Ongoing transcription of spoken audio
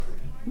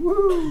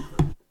Woo!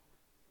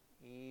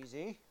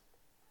 Easy.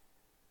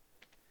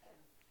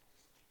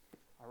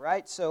 All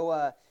right,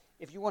 so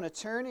if you want to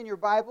turn in your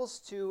Bibles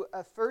to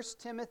 1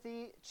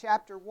 Timothy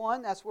chapter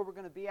 1, that's where we're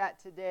going to be at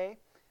today.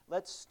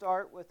 Let's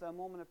start with a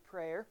moment of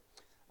prayer.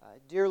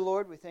 Dear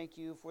Lord, we thank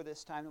you for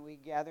this time that we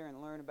gather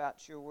and learn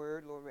about your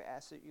word. Lord, we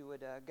ask that you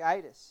would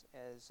guide us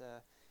as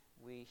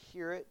we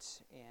hear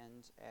it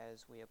and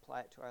as we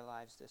apply it to our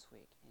lives this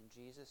week. In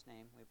Jesus'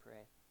 name we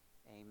pray.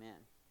 Amen.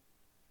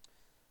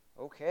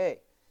 Okay,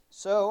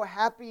 so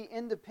happy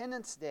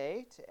Independence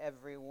Day to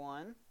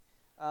everyone.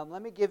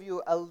 Let me give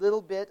you a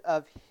little bit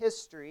of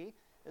history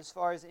as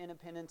far as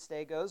Independence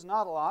Day goes.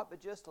 Not a lot, but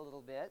just a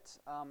little bit.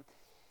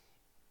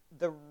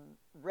 The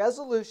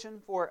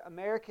resolution for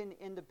American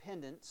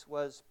independence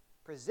was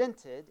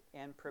presented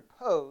and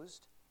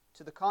proposed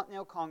to the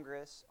Continental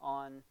Congress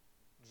on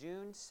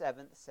June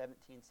 7th,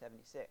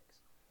 1776.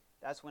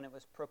 That's when it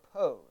was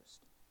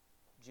proposed,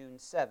 June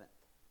 7th.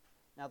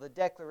 Now, the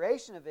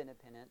Declaration of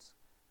Independence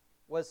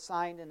was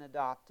signed and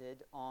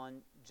adopted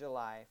on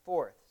July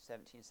 4th,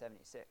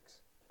 1776,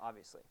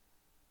 obviously.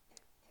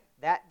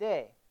 That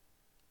day,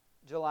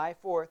 July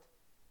 4th,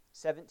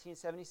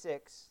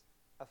 1776,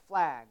 a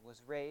flag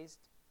was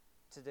raised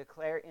to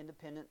declare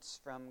independence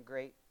from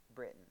Great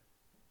Britain.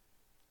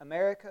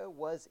 America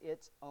was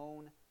its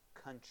own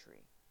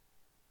country.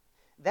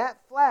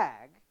 That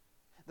flag,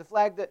 the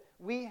flag that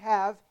we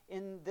have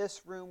in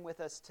this room with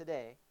us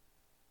today,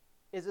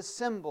 is a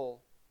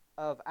symbol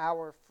of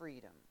our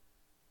freedom,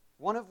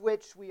 one of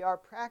which we are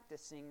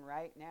practicing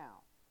right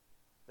now,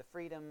 the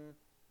freedom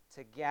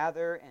to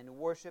gather and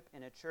worship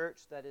in a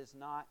church that is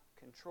not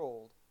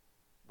controlled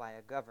by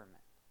a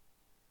government.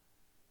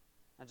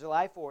 Now,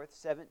 July 4th,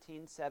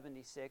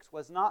 1776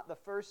 was not the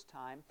first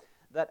time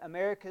that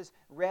America's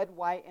red,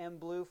 white, and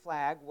blue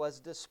flag was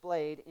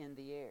displayed in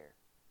the air.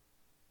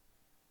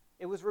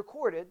 It was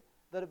recorded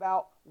that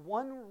about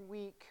 1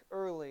 week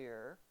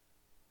earlier,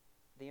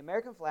 the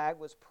American flag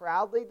was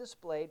proudly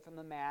displayed from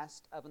the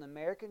mast of an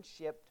American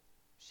ship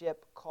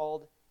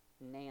called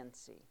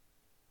Nancy.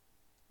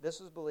 This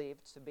was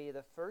believed to be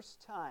the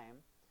first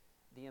time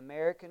the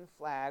American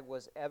flag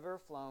was ever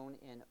flown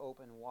in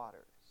open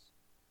waters.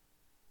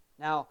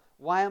 Now,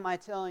 why am I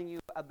telling you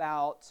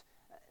about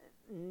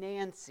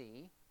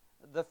Nancy,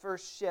 the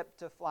first ship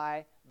to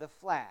fly the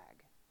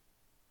flag?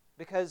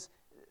 Because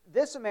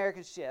this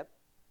American ship,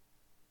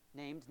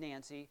 named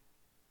Nancy,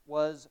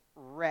 was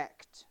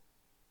wrecked.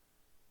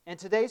 And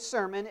today's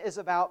sermon is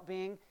about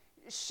being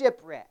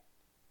shipwrecked.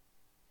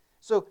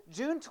 So,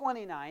 June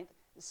 29th,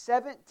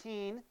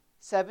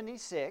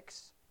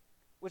 1776,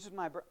 which is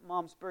my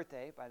mom's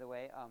birthday, by the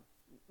way,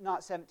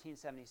 not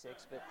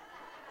 1776, but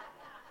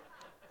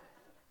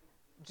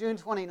June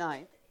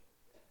 29th,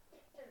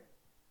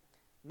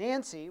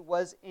 Nancy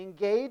was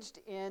engaged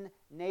in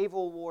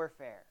naval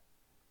warfare.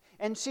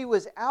 And she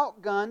was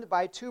outgunned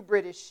by 2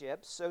 British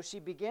ships, so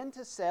she began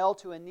to sail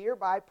to a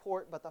nearby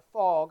port, but the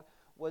fog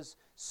was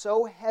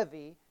so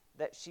heavy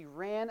that she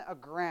ran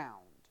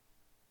aground.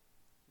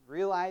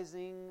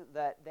 Realizing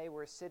that they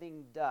were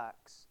sitting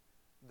ducks,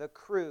 the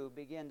crew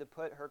began to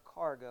put her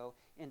cargo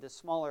into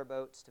smaller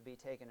boats to be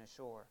taken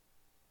ashore.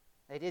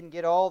 They didn't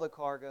get all the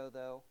cargo,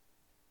 though.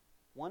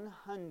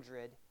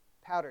 100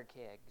 powder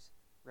kegs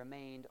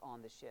remained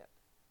on the ship.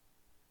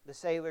 The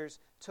sailors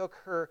took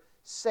her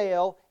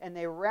sail and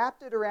they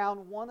wrapped it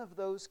around one of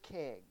those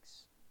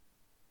kegs.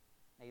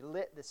 They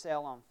lit the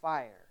sail on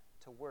fire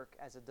to work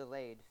as a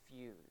delayed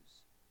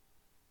fuse.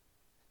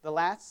 The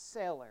last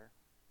sailor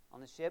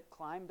on the ship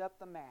climbed up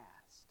the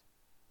mast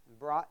and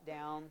brought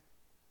down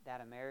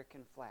that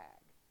American flag.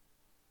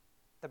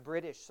 The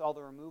British saw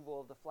the removal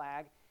of the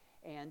flag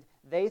and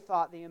they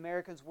thought the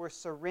Americans were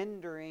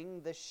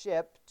surrendering the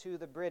ship to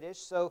the British,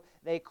 so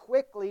they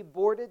quickly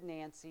boarded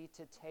Nancy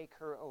to take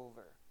her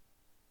over.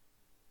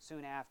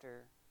 Soon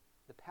after,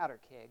 the powder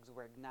kegs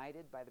were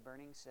ignited by the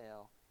burning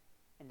sail,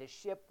 and the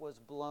ship was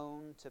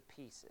blown to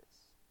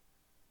pieces.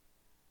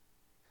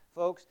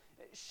 Folks,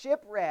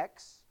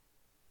 shipwrecks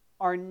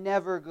are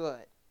never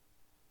good,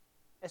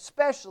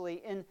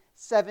 especially in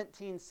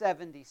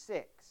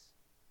 1776,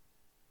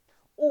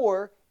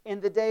 or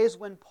in the days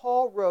when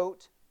Paul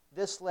wrote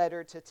this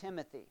letter to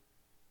Timothy.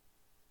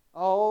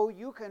 Oh,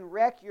 you can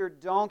wreck your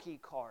donkey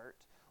cart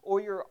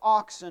or your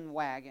oxen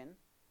wagon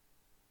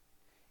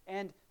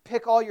and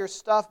pick all your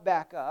stuff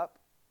back up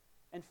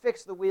and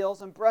fix the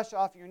wheels and brush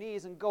off your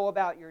knees and go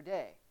about your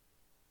day.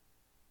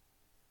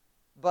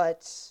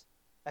 But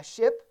a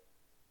ship,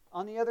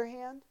 on the other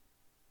hand,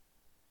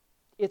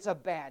 it's a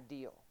bad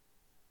deal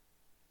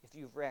if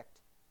you've wrecked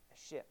a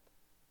ship.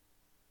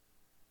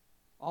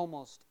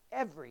 Almost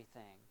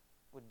everything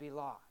would be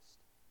lost.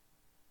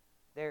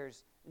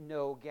 There's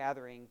no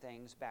gathering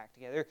things back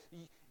together.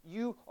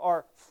 You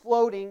are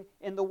floating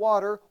in the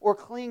water or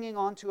clinging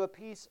onto a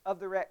piece of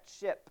the wrecked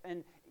ship.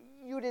 And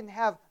you didn't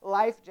have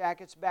life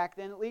jackets back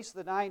then, at least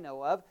that I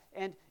know of.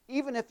 And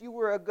even if you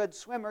were a good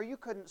swimmer, you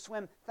couldn't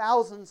swim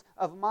thousands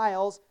of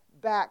miles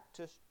back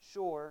to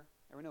shore.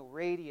 There were no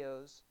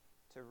radios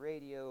to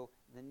radio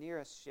the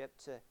nearest ship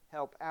to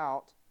help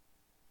out.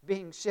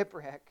 being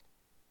shipwrecked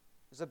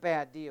is a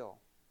bad deal.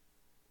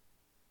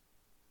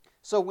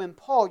 So when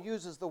Paul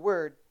uses the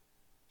word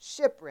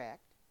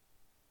shipwrecked,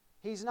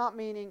 he's not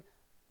meaning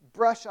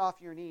brush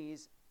off your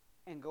knees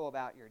and go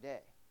about your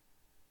day.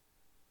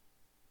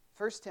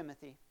 1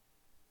 Timothy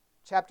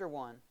chapter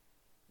 1,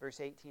 verse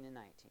 18 and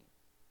 19.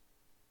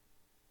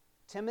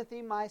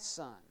 Timothy, my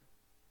son,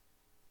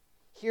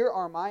 here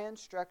are my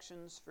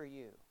instructions for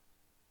you,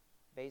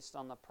 based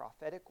on the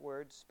prophetic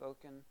words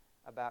spoken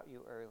about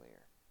you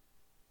earlier.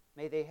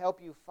 May they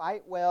help you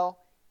fight well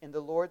in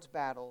the Lord's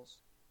battles,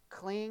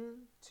 cling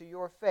to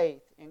your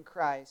faith in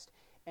Christ,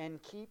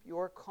 and keep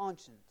your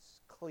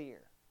conscience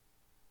clear.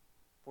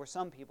 For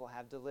some people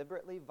have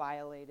deliberately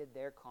violated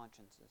their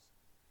consciences,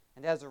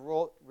 and as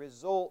a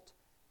result,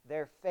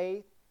 their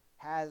faith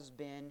has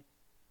been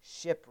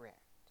shipwrecked.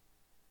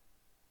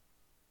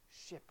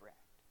 Shipwrecked.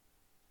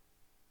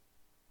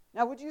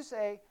 Now, would you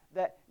say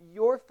that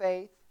your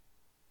faith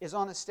is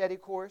on a steady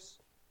course?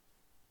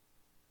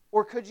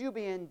 Or could you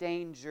be in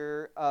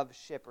danger of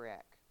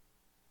shipwreck?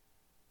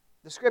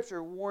 The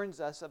Scripture warns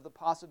us of the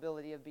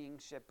possibility of being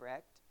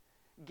shipwrecked,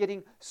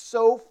 getting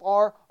so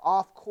far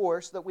off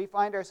course that we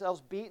find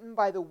ourselves beaten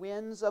by the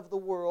winds of the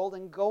world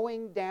and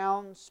going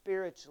down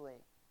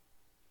spiritually.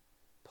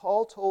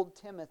 Paul told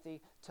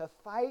Timothy to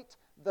fight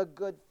the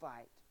good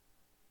fight,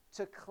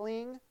 to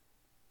cling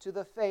to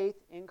the faith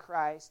in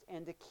Christ,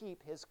 and to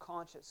keep his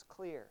conscience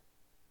clear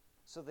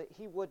so that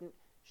he wouldn't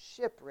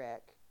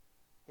shipwreck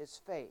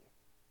his faith.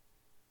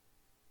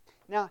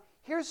 Now,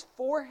 here's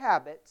 4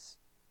 habits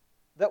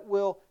that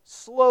will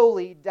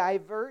slowly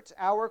divert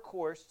our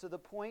course to the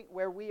point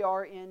where we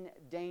are in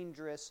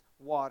dangerous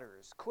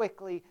waters,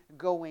 quickly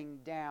going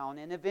down,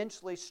 and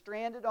eventually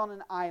stranded on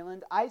an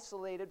island,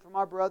 isolated from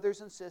our brothers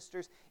and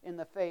sisters in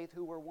the faith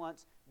who were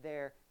once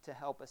there to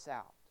help us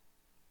out.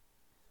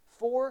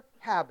 4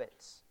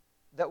 habits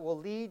that will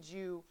lead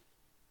you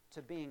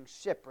to being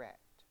shipwrecked.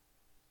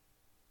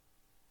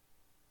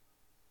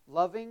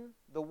 Loving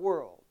the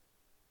world,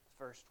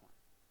 first one.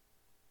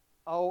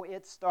 Oh,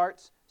 it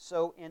starts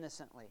so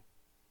innocently.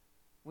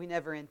 We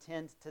never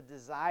intend to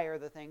desire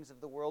the things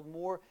of the world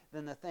more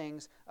than the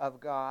things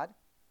of God.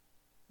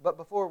 But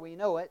before we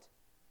know it,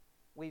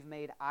 we've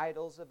made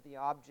idols of the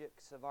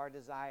objects of our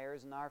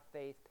desires, and our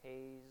faith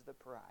pays the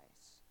price.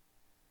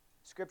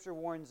 Scripture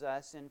warns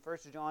us in 1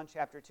 John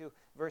chapter 2,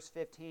 verse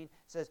 15,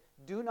 says,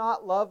 "Do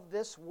not love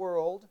this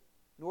world,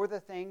 nor the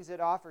things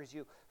it offers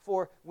you.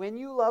 For when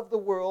you love the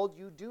world,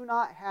 you do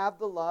not have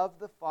the love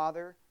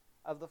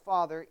of the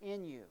Father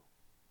in you."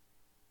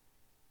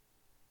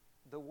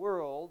 The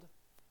world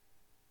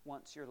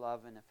wants your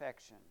love and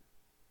affection.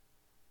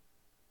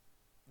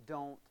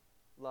 Don't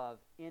love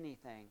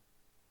anything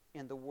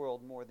in the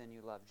world more than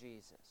you love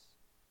Jesus.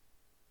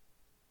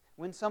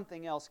 When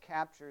something else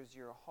captures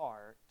your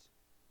heart,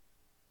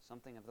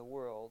 something of the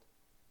world,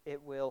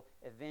 it will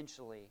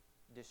eventually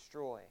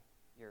destroy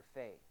your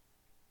faith.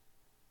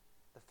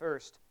 The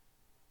first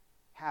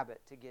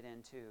habit to get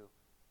into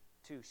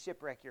to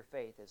shipwreck your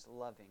faith is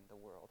loving the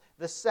world.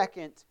 The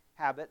second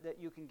habit that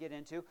you can get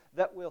into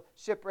that will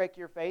shipwreck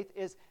your faith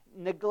is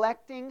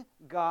neglecting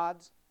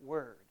God's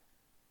Word.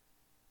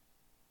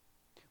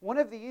 One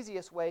of the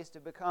easiest ways to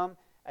become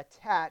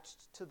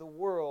attached to the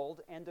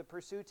world and to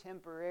pursue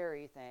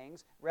temporary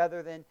things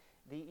rather than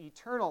the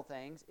eternal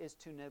things is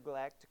to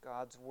neglect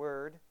God's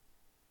Word.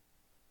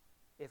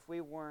 If we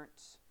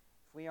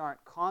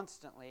aren't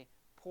constantly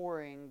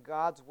pouring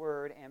God's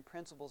Word and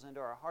principles into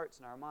our hearts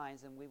and our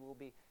minds, then we will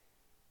be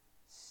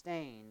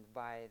stained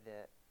by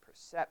the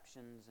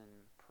perceptions and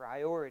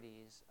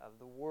priorities of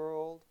the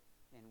world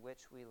in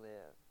which we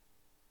live.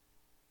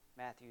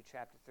 Matthew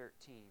chapter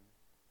 13,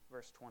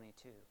 verse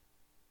 22.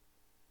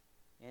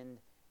 In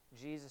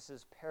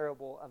Jesus'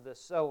 parable of the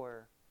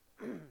sower,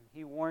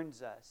 he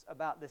warns us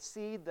about the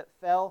seed that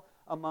fell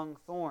among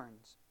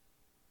thorns.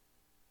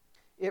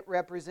 It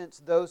represents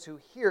those who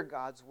hear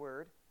God's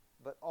word,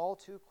 but all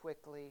too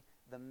quickly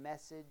the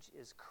message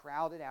is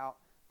crowded out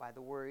by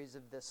the worries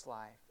of this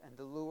life and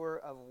the lure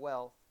of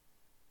wealth,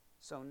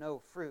 so no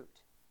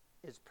fruit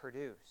is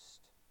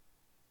produced.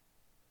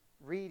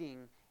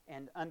 Reading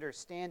and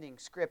understanding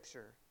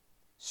Scripture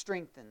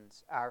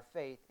strengthens our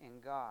faith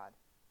in God.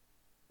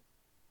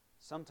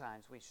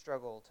 Sometimes we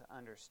struggle to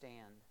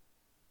understand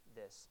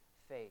this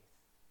faith.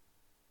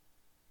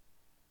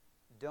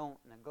 Don't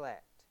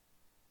neglect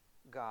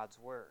God's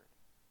Word.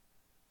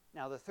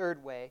 Now, the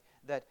third way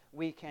that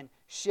we can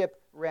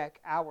shipwreck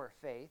our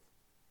faith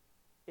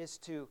is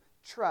to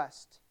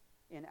trust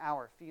in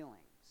our feelings.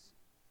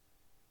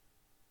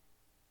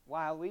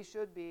 While we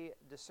should be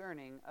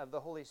discerning of the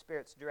Holy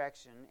Spirit's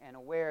direction and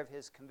aware of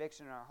His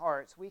conviction in our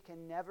hearts, we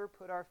can never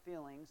put our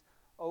feelings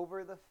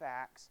over the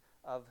facts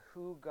of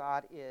who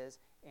God is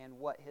and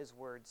what His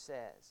Word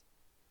says.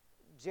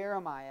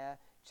 Jeremiah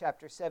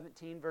chapter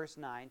 17, verse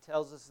 9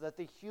 tells us that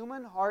the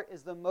human heart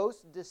is the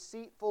most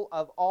deceitful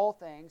of all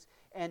things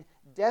and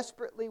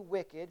desperately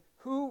wicked.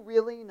 Who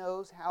really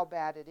knows how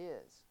bad it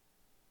is?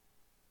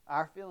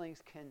 Our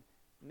feelings can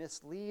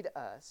mislead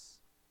us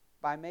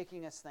by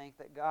making us think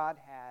that God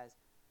has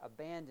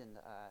abandoned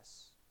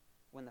us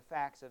when the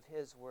facts of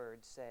His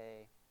Word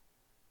say,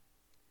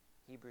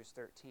 Hebrews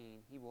 13,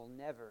 He will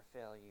never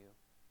fail you.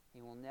 He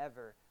will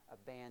never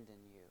abandon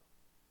you.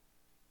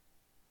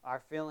 Our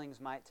feelings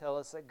might tell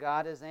us that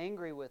God is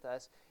angry with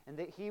us and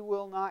that He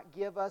will not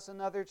give us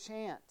another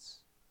chance.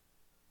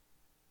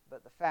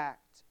 But the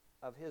fact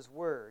of His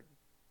Word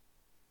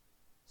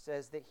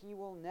says that He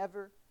will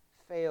never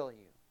fail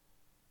you.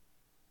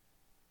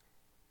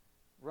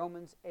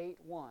 Romans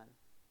 8:1,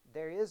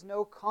 there is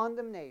no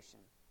condemnation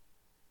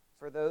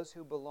for those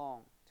who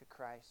belong to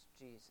Christ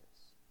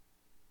Jesus.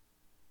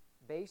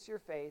 Base your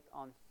faith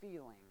on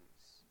feelings.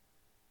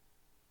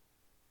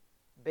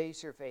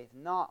 Base your faith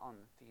not on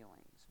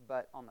feelings,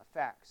 but on the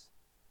facts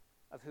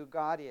of who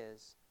God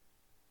is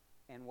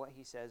and what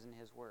He says in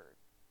His Word.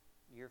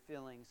 Your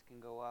feelings can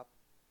go up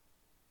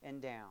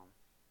and down,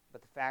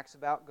 but the facts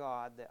about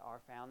God that are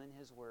found in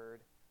His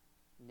Word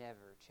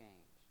never change.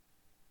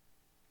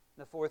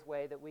 The fourth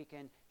way that we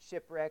can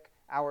shipwreck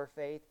our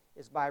faith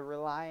is by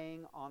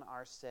relying on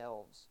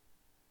ourselves.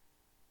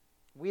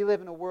 We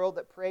live in a world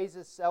that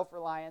praises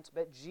self-reliance,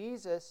 but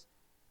Jesus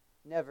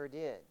never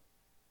did.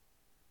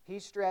 He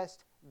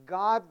stressed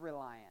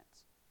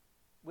God-reliance,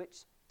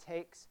 which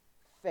takes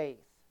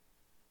faith.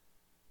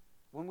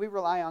 When we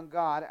rely on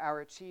God, our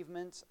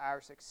achievements,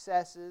 our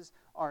successes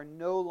are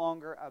no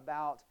longer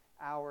about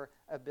our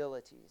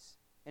abilities.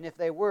 And if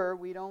they were,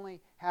 we'd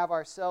only have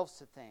ourselves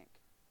to thank.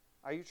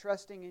 Are you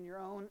trusting in your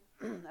own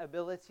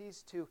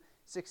abilities to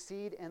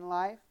succeed in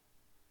life?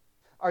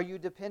 Are you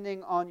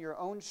depending on your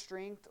own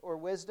strength or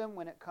wisdom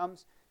when it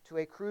comes to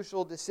a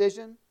crucial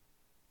decision?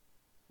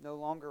 No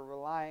longer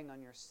relying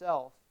on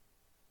yourself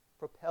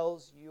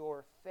propels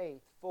your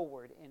faith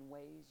forward in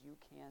ways you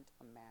can't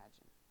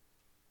imagine.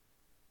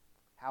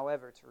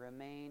 However, to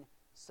remain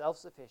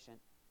self-sufficient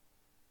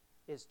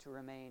is to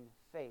remain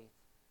faith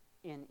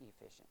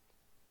inefficient.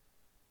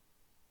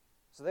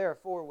 So there are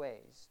 4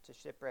 ways to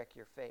shipwreck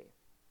your faith.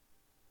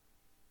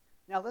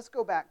 Now let's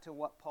go back to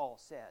what Paul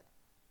said.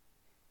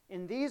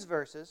 In these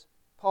verses,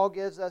 Paul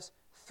gives us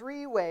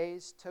 3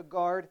 ways to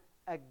guard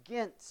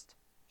against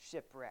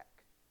shipwreck.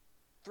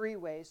 3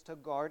 ways to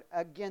guard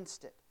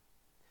against it.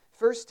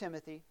 1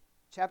 Timothy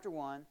chapter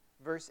 1,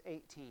 verse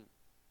 18.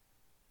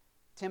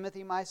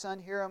 Timothy, my son,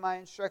 here are my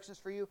instructions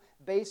for you,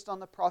 based on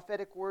the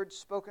prophetic words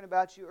spoken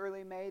about you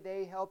early. May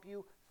they help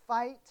you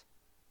fight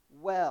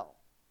well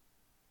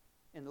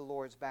in the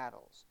Lord's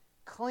battles.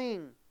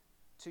 Cling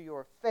to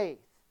your faith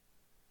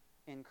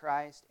in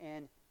Christ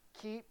and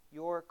keep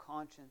your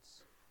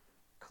conscience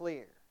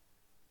clear.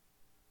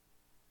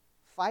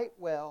 Fight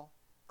well,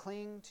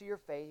 cling to your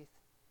faith,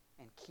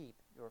 and keep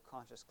your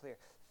conscience clear.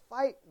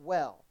 Fight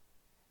well.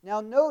 Now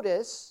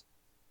notice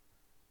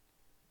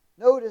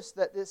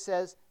that this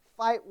says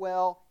fight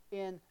well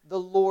in the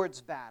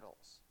Lord's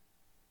battles.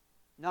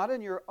 Not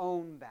in your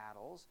own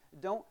battles.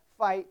 Don't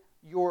fight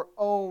your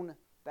own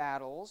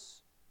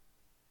battles.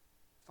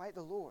 Fight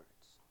the Lord's.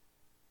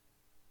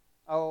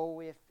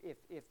 Oh,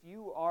 if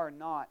you are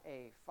not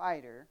a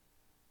fighter,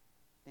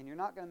 then you're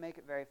not going to make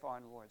it very far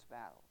in the Lord's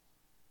battle.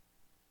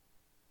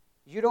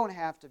 You don't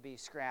have to be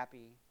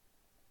scrappy,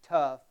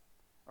 tough,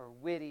 or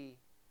witty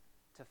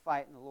to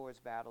fight in the Lord's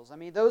battles. I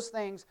mean, those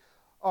things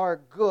are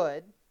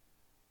good,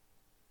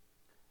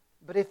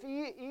 but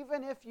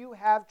even if you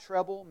have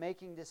trouble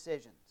making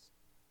decisions,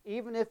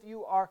 even if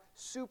you are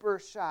super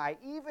shy,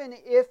 even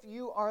if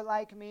you are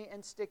like me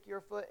and stick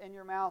your foot in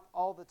your mouth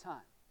all the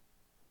time,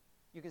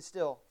 you can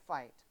still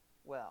fight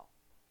well.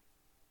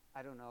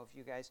 I don't know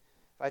if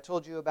I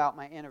told you about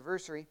my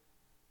anniversary,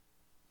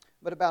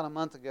 but about a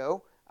month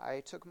ago, I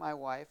took my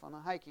wife on a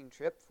hiking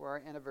trip for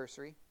our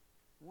anniversary.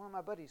 One of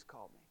my buddies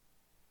called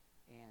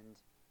me, and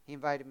he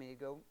invited me to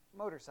go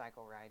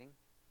motorcycle riding.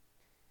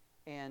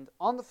 And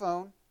on the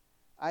phone,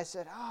 I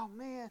said, "Oh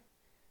man,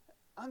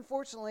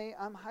 unfortunately,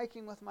 I'm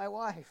hiking with my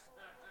wife."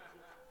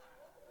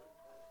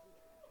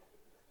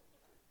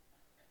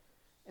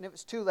 And it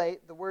was too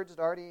late. The words had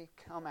already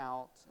come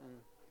out.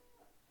 And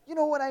you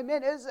know what I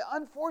meant? It was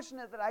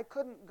unfortunate that I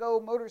couldn't go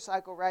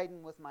motorcycle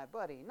riding with my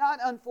buddy. Not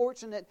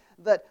unfortunate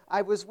that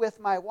I was with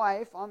my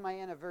wife on my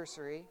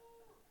anniversary.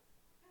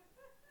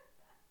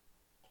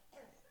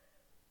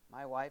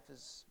 My wife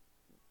is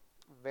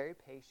very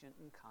patient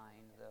and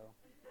kind, though.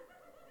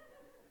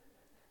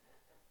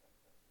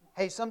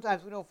 Hey,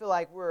 sometimes we don't feel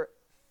like we're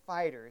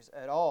fighters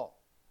at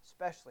all,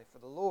 especially for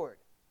the Lord.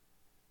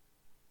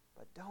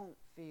 But don't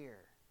fear.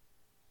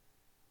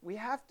 We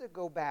have to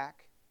go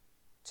back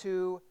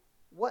to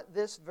what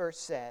this verse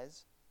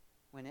says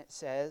when it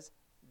says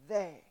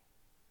they.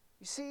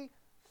 You see,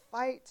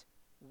 fight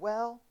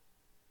well.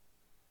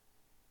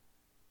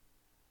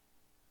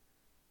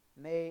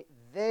 May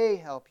they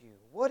help you.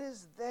 What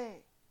is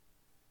they?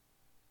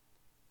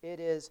 It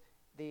is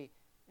the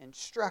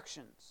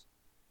instructions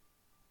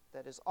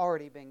that has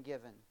already been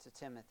given to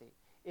Timothy.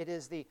 It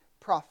is the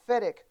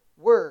prophetic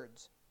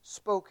words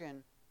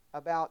spoken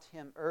about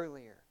him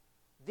earlier.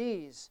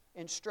 These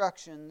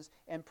instructions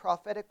and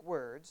prophetic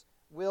words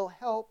will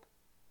help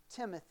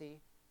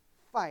Timothy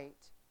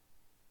fight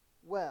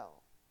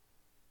well.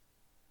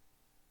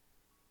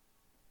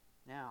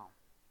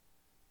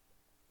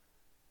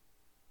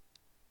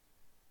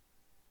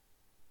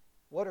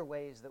 What are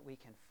ways that we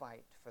can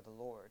fight for the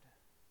Lord?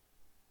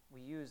 We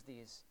use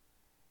these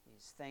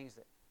things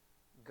that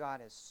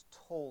God has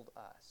told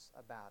us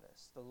about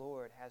us. The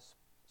Lord has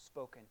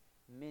spoken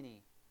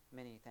many,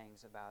 many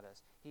things about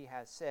us. He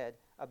has said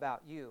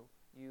about you,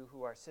 you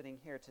who are sitting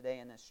here today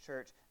in this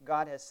church,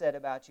 God has said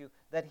about you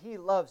that He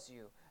loves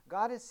you.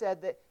 God has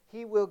said that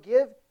He will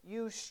give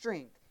you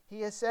strength.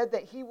 He has said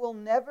that He will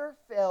never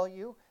fail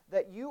you,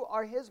 that you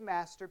are His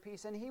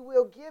masterpiece, and He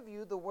will give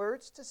you the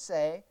words to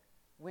say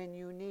when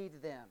you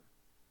need them.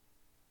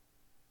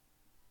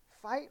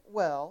 Fight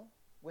well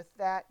with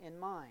that in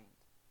mind.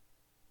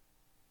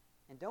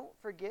 And don't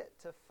forget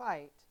to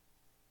fight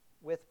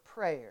with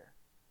prayer.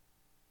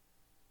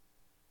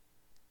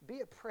 Be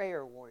a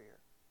prayer warrior.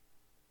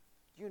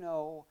 You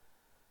know,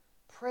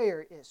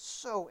 prayer is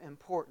so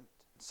important.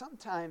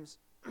 Sometimes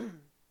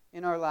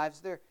in our lives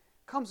there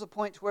comes a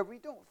point where we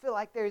don't feel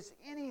like there's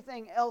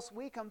anything else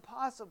we can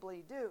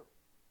possibly do.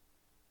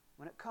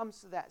 When it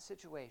comes to that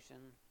situation,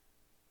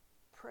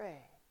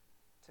 pray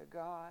to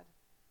God.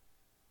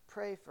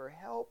 Pray for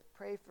help.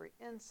 Pray for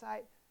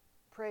insight.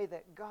 Pray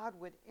that God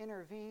would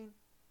intervene.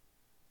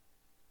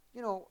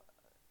 You know,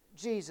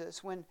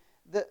 Jesus, when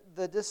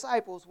the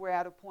disciples were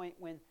at a point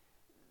when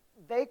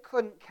they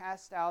couldn't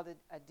cast out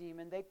a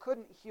demon, they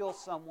couldn't heal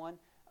someone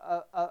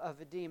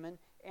of a demon,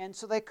 and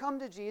so they come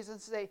to Jesus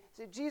and say,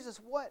 Jesus,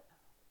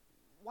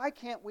 why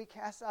can't we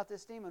cast out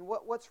this demon?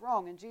 What's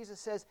wrong? And Jesus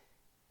says,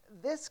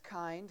 this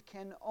kind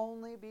can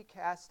only be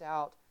cast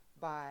out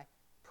by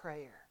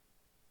prayer,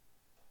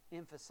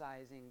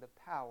 emphasizing the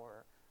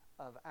power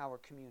of our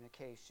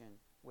communication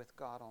with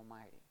God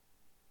Almighty.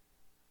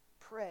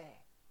 Pray.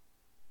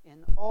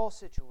 In all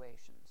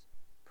situations,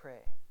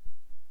 pray.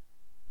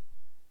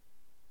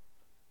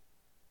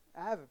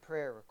 I have a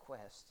prayer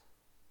request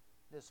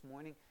this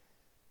morning.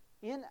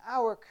 In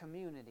our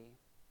community,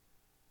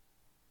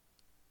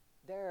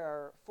 there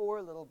are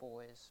 4 little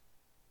boys,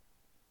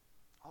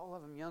 all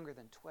of them younger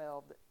than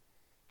 12, that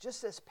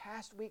just this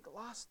past week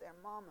lost their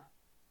mama.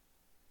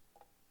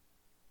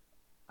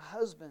 A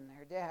husband,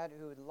 their dad,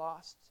 who had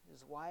lost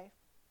his wife.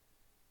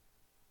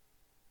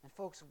 And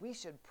folks, we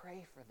should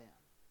pray for them.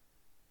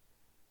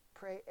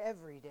 Pray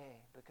every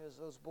day, because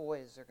those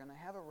boys are going to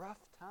have a rough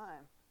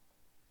time.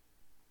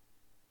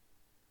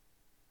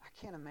 I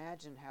can't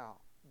imagine how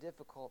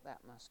difficult that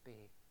must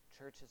be.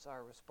 Church, it's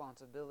our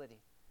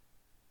responsibility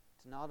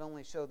to not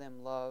only show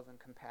them love and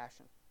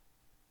compassion,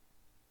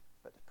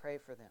 but to pray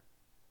for them.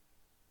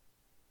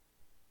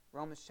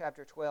 Romans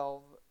chapter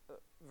 12,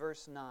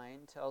 verse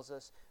 9 tells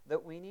us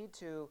that we need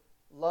to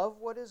love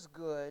what is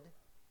good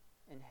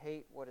and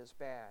hate what is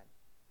bad.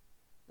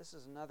 This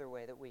is another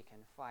way that we can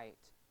fight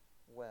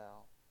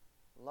well.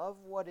 Love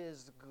what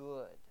is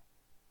good.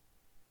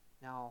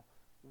 Now,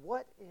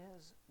 what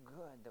is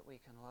good that we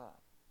can love?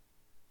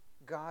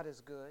 God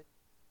is good.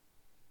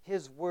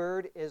 His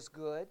Word is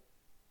good.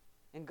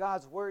 And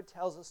God's Word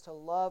tells us to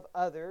love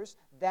others.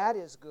 That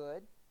is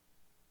good.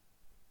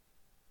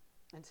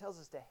 And tells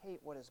us to hate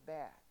what is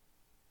bad.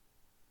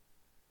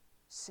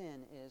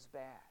 Sin is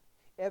bad.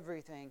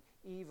 Everything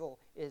evil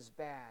is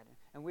bad.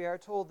 And we are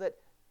told that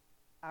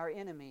our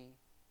enemy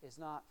is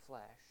not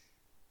flesh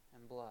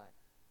and blood.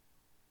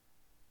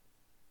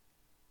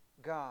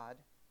 God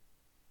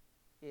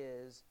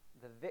is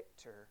the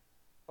victor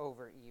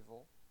over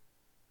evil,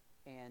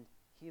 and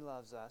He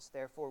loves us.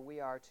 Therefore, we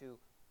are to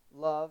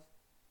love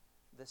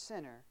the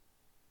sinner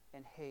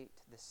and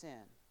hate the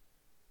sin.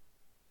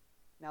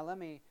 Now, let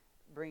me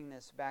bring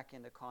this back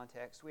into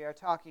context. We are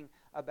talking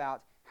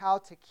about how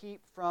to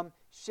keep from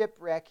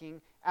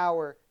shipwrecking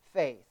our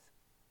faith.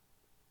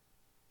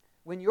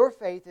 When your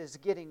faith is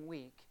getting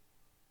weak,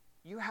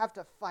 you have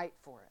to fight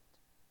for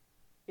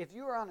it. If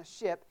you are on a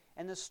ship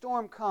and the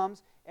storm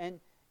comes and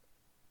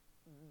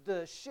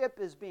the ship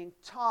is being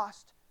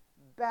tossed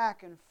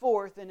back and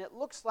forth and it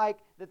looks like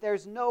that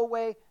there's no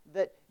way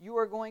that you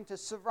are going to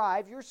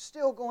survive, you're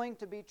still going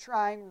to be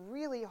trying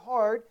really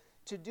hard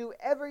to do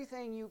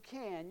everything you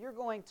can. You're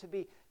going to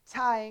be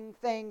tying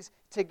things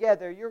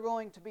together. You're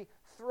going to be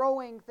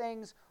throwing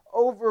things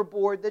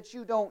overboard that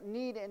you don't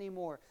need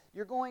anymore.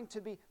 You're going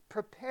to be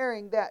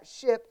preparing that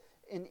ship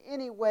in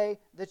any way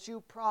that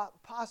you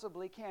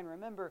possibly can.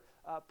 Remember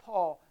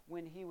Paul,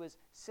 when he was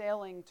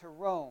sailing to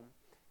Rome,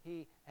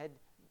 he had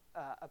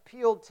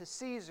appealed to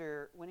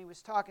Caesar when he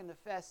was talking to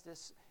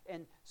Festus,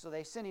 and so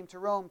they sent him to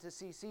Rome to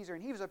see Caesar,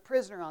 and he was a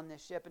prisoner on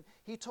this ship, and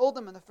he told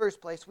them in the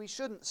first place, we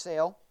shouldn't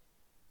sail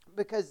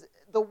because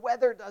the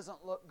weather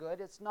doesn't look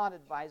good. It's not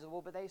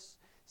advisable, but they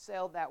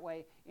sailed that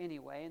way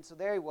anyway. And so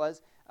there he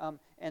was,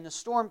 and the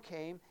storm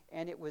came,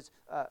 and it was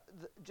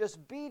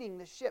just beating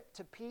the ship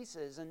to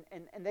pieces, and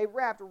they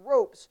wrapped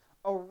ropes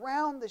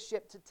around the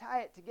ship to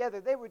tie it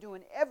together. They were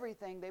doing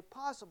everything they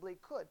possibly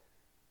could.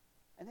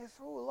 And they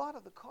threw a lot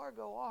of the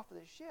cargo off of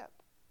the ship.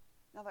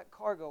 Now, that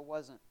cargo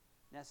wasn't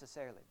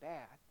necessarily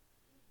bad.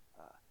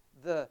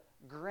 The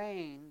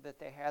grain that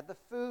they had, the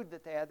food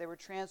that they were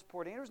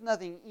transporting, there was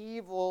nothing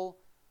evil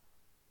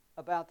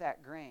about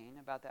that grain,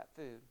 about that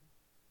food.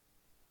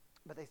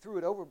 But they threw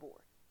it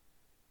overboard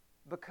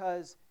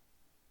because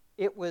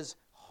it was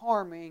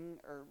harming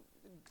or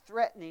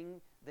threatening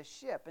the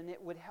ship, and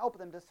it would help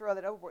them to throw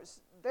that overboard.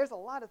 There's a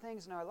lot of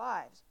things in our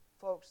lives,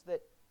 folks,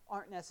 that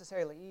aren't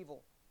necessarily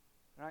evil,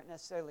 that aren't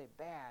necessarily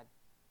bad.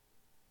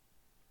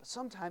 But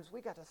sometimes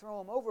we got to throw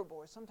them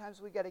overboard.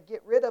 Sometimes we got to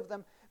get rid of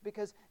them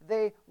because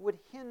they would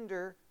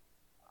hinder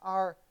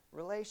our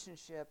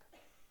relationship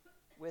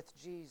with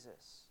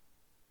Jesus.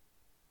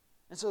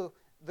 And so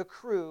the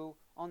crew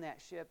on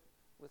that ship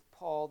with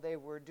Paul, they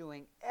were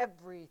doing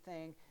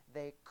everything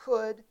they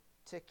could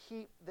to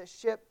keep the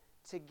ship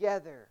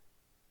together.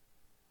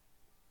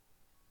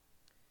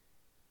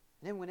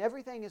 And then when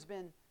everything has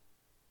been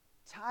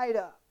tied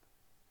up,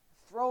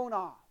 thrown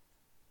off,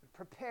 and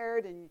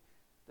prepared, and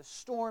the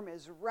storm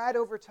is right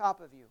over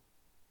top of you,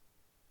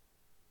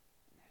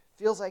 it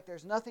feels like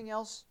there's nothing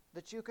else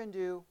that you can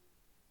do,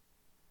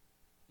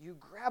 you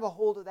grab a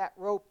hold of that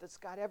rope that's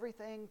got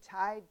everything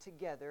tied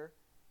together,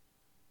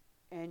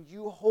 and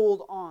you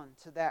hold on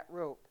to that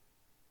rope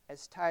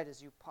as tight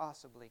as you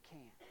possibly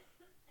can.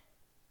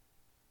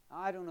 Now,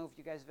 I don't know if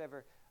you guys have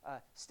ever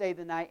stayed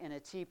the night in a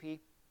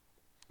teepee,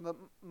 but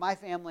my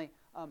family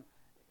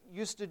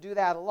used to do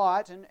that a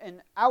lot.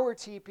 And our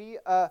teepee,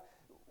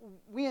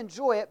 we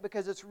enjoy it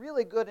because it's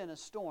really good in a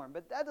storm.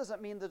 But that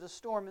doesn't mean that a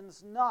storm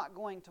is not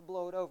going to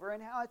blow it over.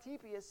 And how a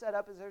teepee is set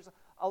up is there's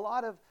a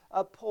lot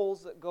of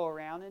poles that go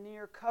around, and in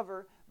your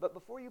cover, but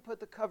before you put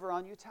the cover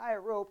on, you tie a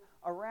rope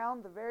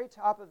around the very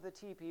top of the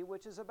teepee,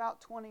 which is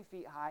about 20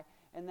 feet high,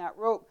 and that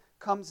rope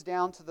comes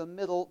down to the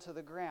middle, to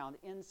the ground,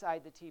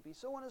 inside the teepee.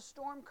 So when a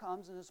storm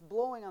comes and it's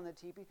blowing on the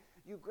teepee,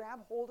 you grab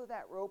hold of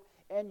that rope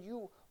and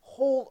you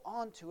hold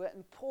onto it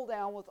and pull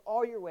down with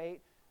all your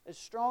weight as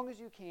strong as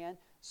you can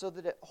so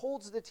that it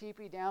holds the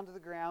teepee down to the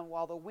ground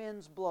while the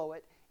winds blow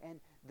it. And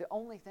the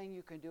only thing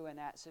you can do in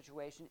that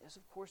situation is,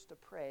 of course, to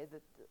pray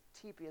that the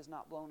teepee is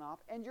not blown off,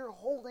 and you're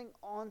holding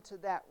on to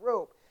that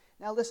rope.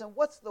 Now listen,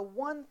 what's the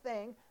one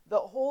thing that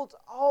holds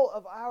all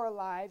of our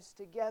lives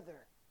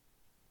together?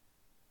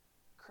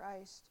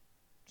 Christ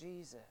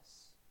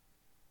Jesus.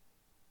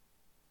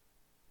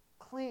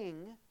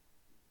 Cling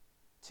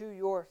to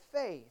your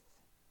faith,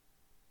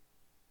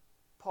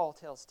 Paul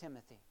tells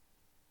Timothy.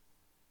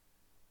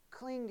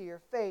 Cling to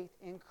your faith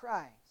in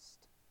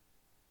Christ.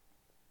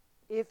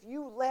 If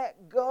you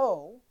let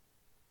go,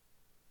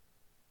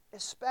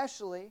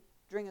 especially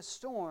during a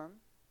storm,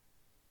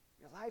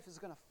 your life is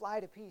going to fly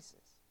to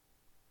pieces.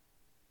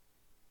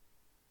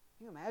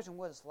 Can you imagine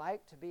what it's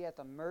like to be at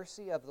the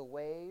mercy of the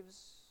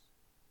waves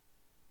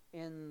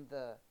in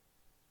the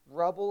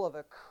rubble of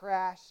a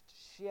crashed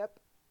ship,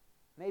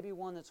 maybe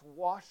one that's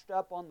washed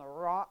up on the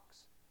rocks?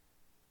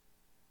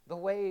 The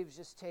waves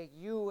just take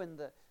you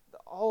and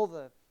all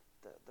the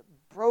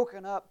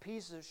broken up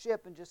pieces of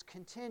ship and just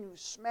continue to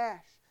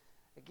smash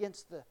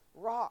against the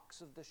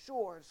rocks of the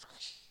shores,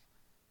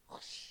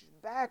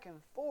 back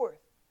and forth.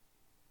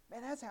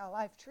 Man, that's how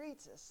life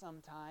treats us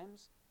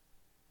sometimes.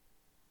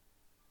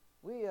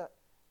 We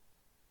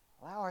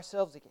allow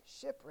ourselves to get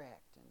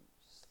shipwrecked, and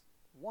just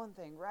one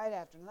thing right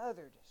after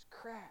another, just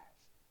crash,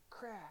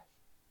 crash,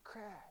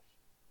 crash.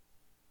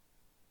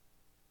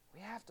 We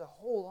have to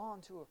hold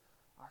on to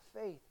our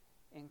faith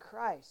in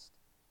Christ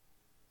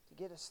to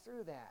get us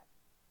through that.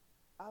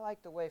 I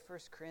like the way 1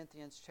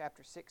 Corinthians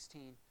chapter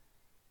 16,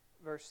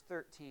 verse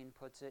 13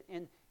 puts it.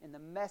 In the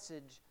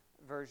Message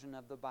version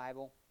of the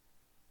Bible,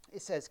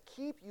 it says,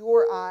 "Keep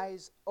your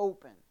eyes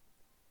open.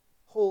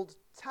 Hold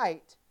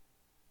tight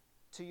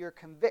to your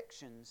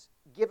convictions.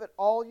 Give it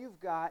all you've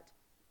got.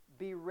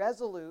 Be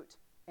resolute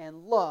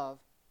and love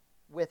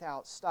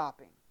without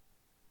stopping."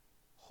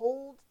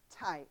 Hold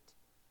tight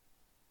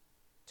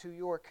to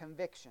your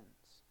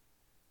convictions.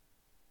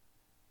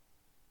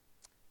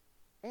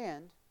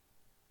 And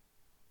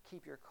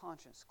keep your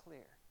conscience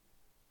clear.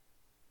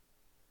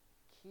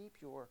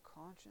 Keep your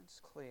conscience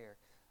clear.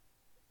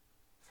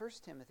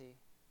 1 Timothy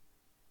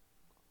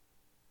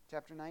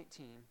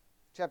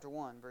chapter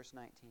 1, verse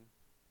 19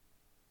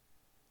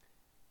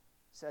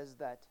 says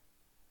that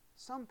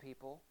some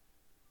people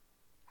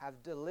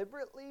have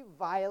deliberately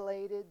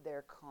violated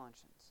their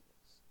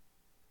consciences.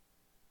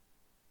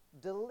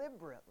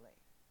 Deliberately.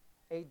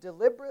 A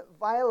deliberate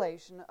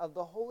violation of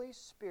the Holy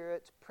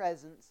Spirit's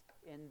presence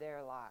in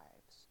their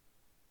lives.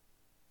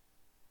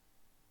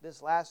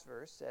 This last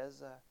verse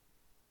says,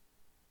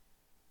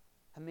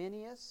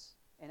 Hymenaeus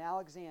and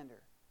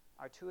Alexander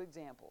are two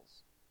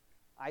examples.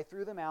 I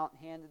threw them out and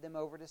handed them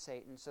over to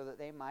Satan so that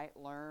they might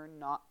learn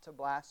not to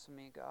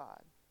blaspheme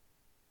God.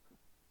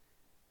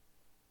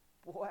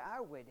 Boy, I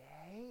would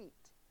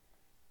hate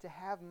to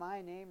have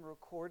my name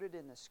recorded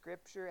in the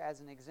Scripture as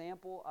an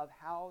example of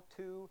how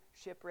to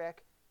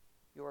shipwreck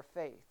your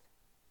faith.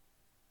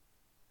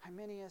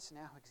 Hymenaeus and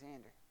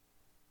Alexander.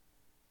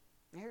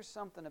 Here's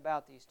something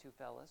about these two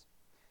fellas.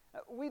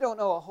 We don't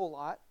know a whole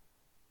lot,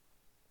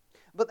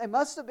 but they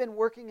must have been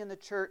working in the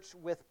church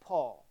with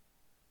Paul,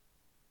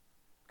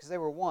 because they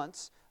were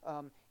once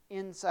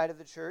inside of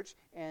the church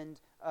and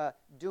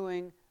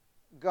doing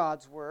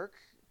God's work.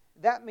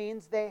 That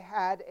means they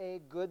had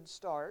a good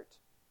start.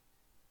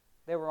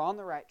 They were on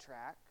the right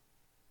track.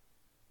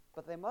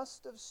 But they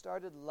must have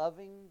started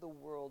loving the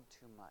world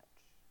too much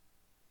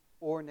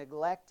or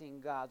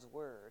neglecting God's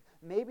Word.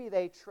 Maybe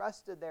they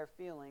trusted their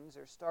feelings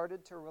or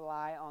started to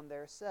rely on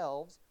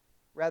themselves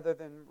rather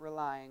than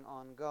relying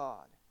on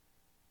God.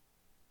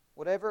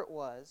 Whatever it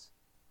was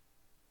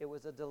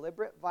a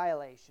deliberate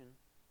violation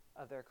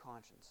of their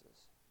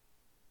consciences.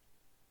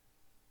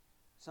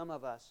 Some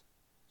of us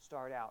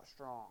start out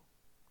strong.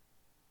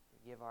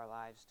 We give our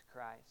lives to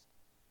Christ.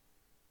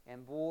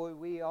 And boy,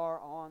 we are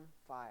on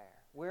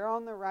fire. We're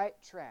on the right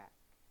track.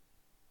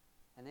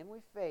 And then we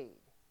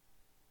fade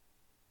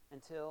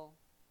until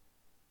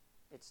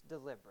it's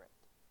deliberate.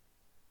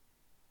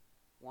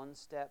 One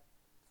step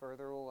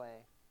further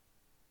away.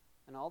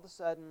 And all of a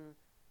sudden,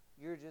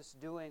 you're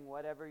just doing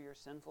whatever your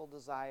sinful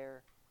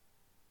desire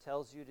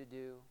tells you to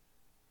do,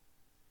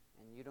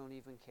 and you don't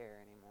even care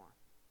anymore.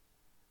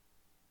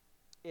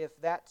 If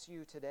that's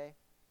you today,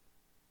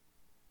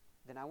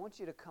 then I want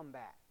you to come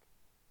back.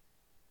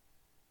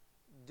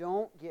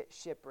 Don't get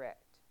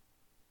shipwrecked.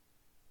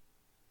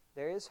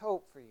 There is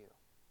hope for you.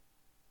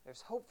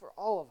 There's hope for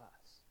all of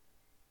us.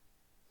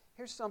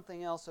 Here's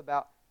something else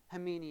about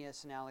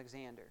Hymenaeus and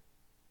Alexander.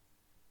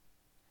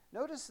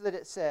 Notice that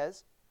it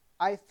says,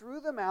 I threw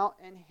them out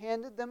and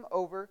handed them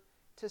over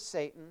to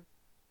Satan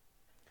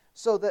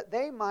so that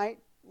they might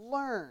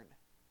learn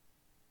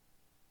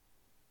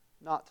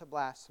not to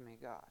blaspheme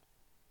God.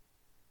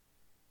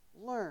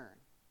 Learn.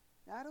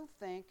 Now, I don't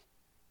think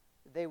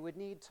they would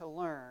need to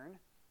learn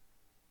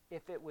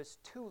if it was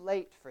too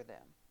late for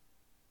them.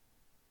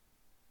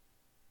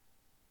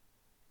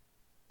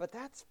 But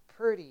that's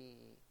pretty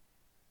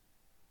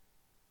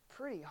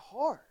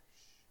harsh.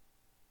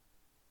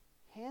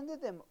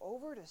 Handed them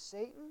over to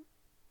Satan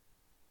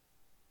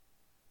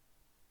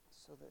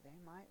so that they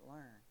might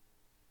learn.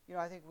 You know,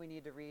 I think we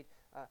need to read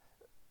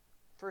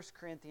 1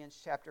 Corinthians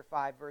chapter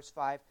 5, verse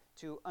 5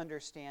 to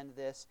understand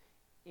this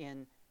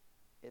in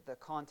the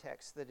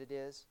context that it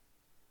is.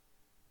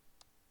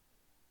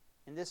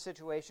 In this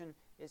situation,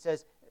 it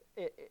says,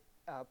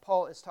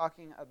 Paul is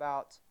talking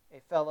about a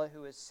fellow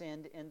who has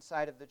sinned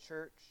inside of the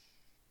church.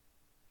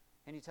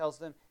 And he tells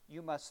them,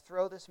 you must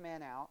throw this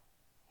man out,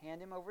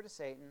 hand him over to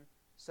Satan,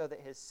 so that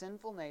his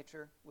sinful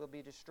nature will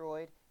be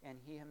destroyed and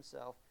he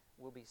himself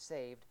will be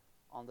saved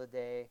on the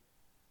day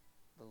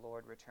the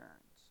Lord returns.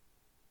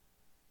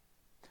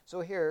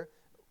 So here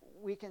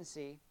we can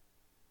see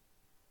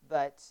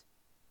that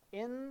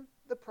in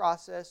the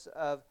process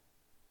of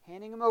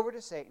handing him over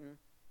to Satan,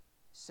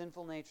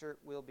 sinful nature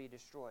will be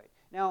destroyed.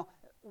 Now,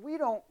 we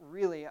don't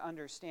really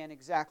understand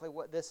exactly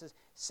what this is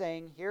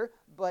saying here,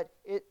 but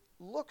it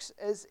looks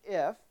as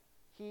if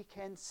he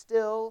can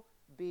still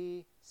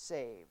be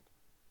saved.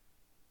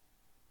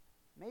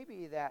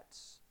 Maybe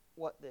that's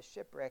what the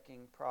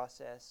shipwrecking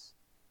process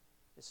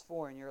is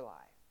for in your life.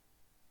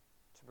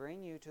 To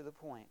bring you to the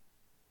point,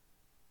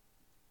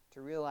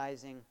 to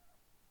realizing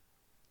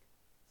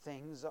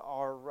things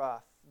are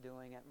rough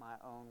doing it my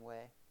own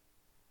way.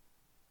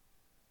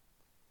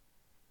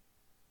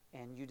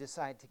 And you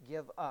decide to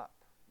give up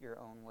your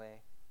own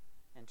way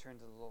and turn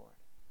to the Lord.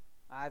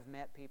 I've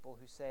met people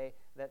who say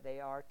that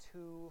they are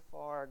too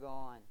far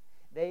gone.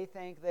 They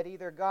think that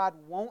either God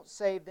won't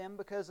save them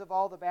because of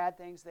all the bad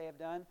things they have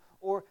done,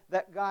 or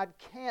that God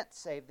can't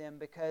save them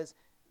because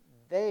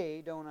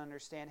they don't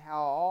understand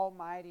how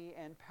almighty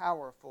and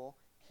powerful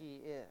He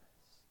is.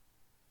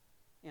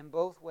 In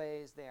both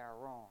ways, they are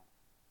wrong.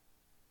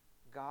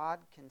 God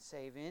can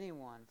save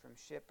anyone from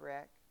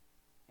shipwreck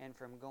and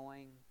from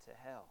going to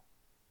hell.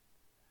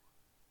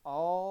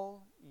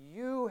 All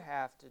you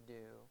have to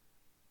do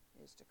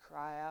is to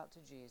cry out to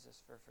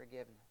Jesus for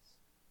forgiveness.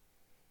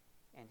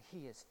 And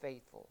He is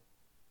faithful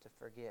to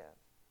forgive.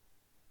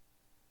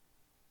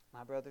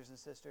 My brothers and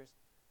sisters,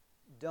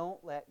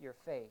 don't let your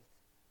faith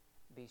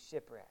be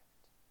shipwrecked.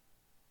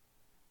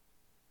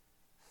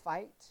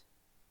 Fight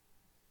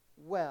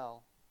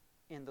well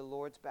in the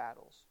Lord's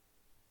battles.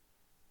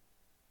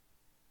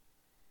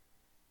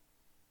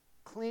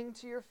 Cling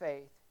to your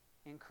faith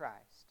in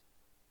Christ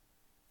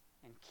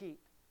and keep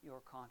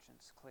your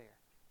conscience clear.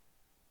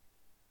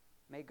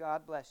 May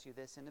God bless you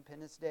this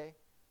Independence Day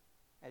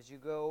as you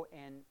go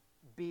and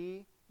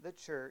be the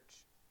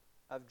church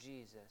of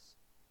Jesus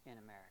in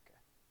America.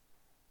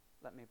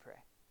 Let me pray.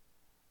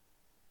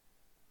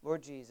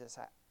 Lord Jesus,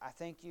 I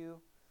thank you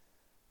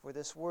for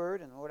this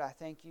word, and Lord, I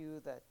thank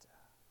you that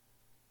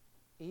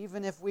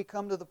even if we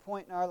come to the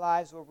point in our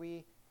lives where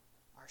we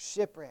are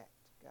shipwrecked,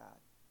 God,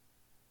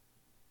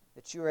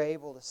 that you are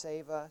able to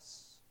save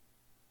us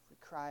if we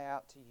cry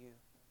out to you.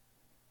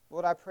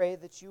 Lord, I pray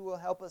that you will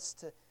help us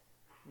to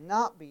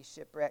not be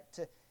shipwrecked,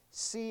 to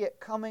see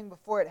it coming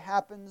before it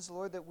happens,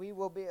 Lord, that we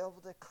will be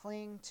able to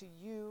cling to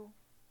you,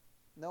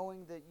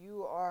 knowing that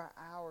you are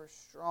our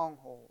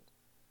stronghold.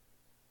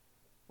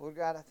 Lord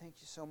God, I thank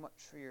you so much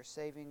for your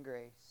saving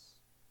grace.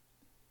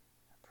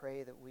 I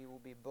pray that we will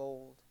be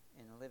bold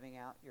in living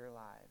out your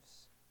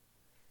lives.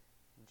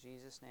 In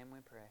Jesus' name we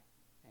pray.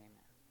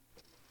 Amen.